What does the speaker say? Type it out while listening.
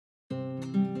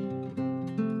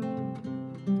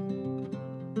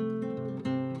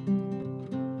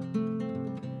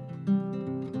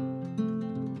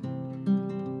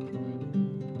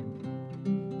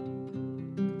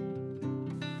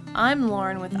I'm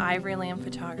Lauren with Ivory Lamb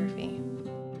Photography.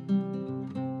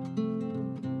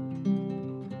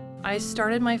 I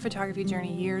started my photography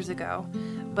journey years ago,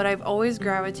 but I've always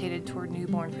gravitated toward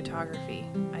newborn photography.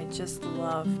 I just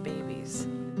love babies.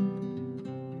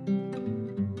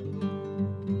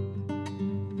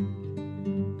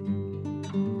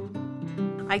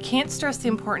 I can't stress the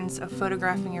importance of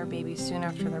photographing your baby soon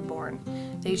after they're born.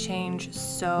 They change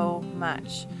so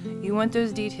much. You want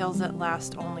those details that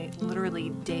last only literally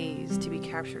days to be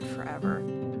captured forever.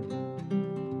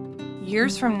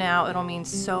 Years from now, it'll mean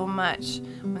so much.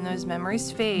 When those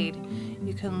memories fade,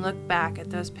 you can look back at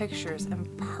those pictures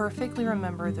and perfectly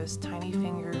remember those tiny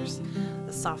fingers,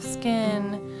 the soft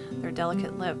skin, their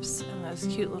delicate lips, and those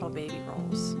cute little baby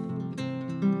rolls.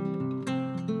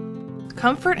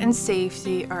 Comfort and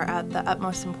safety are at the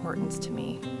utmost importance to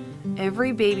me.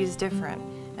 Every baby is different,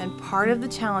 and part of the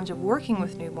challenge of working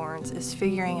with newborns is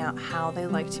figuring out how they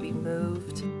like to be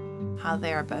moved, how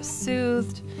they are best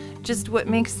soothed, just what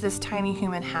makes this tiny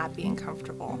human happy and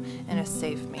comfortable in a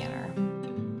safe manner.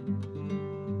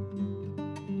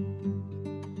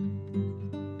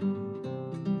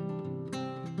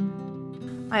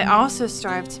 I also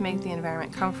strive to make the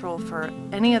environment comfortable for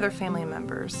any other family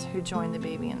members who join the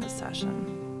baby in this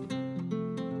session.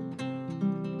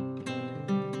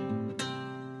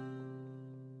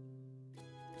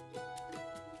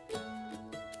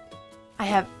 I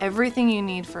have everything you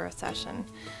need for a session,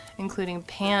 including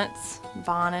pants,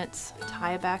 bonnets,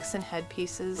 tiebacks and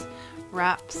headpieces,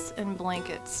 wraps and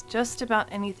blankets, just about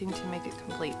anything to make it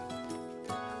complete.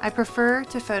 I prefer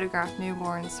to photograph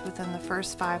newborns within the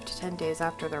first 5 to 10 days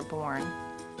after they're born.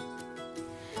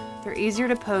 They're easier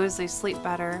to pose, they sleep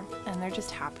better, and they're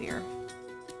just happier.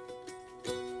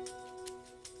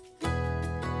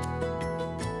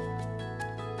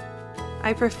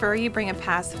 I prefer you bring a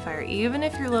pacifier even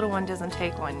if your little one doesn't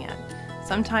take one yet.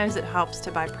 Sometimes it helps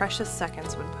to buy precious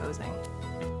seconds when posing.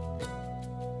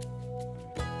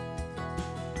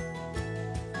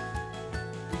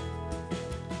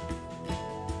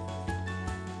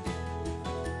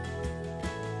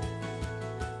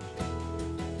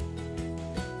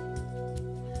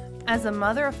 As a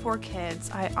mother of 4 kids,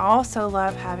 I also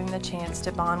love having the chance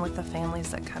to bond with the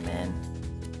families that come in.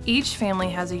 Each family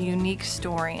has a unique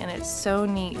story, and it's so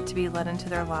neat to be let into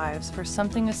their lives for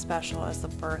something as special as the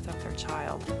birth of their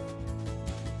child.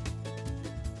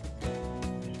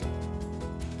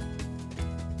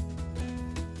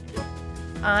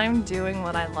 I'm doing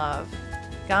what I love.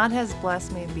 God has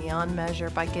blessed me beyond measure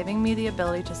by giving me the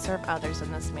ability to serve others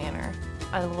in this manner.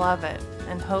 I love it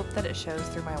and hope that it shows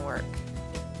through my work.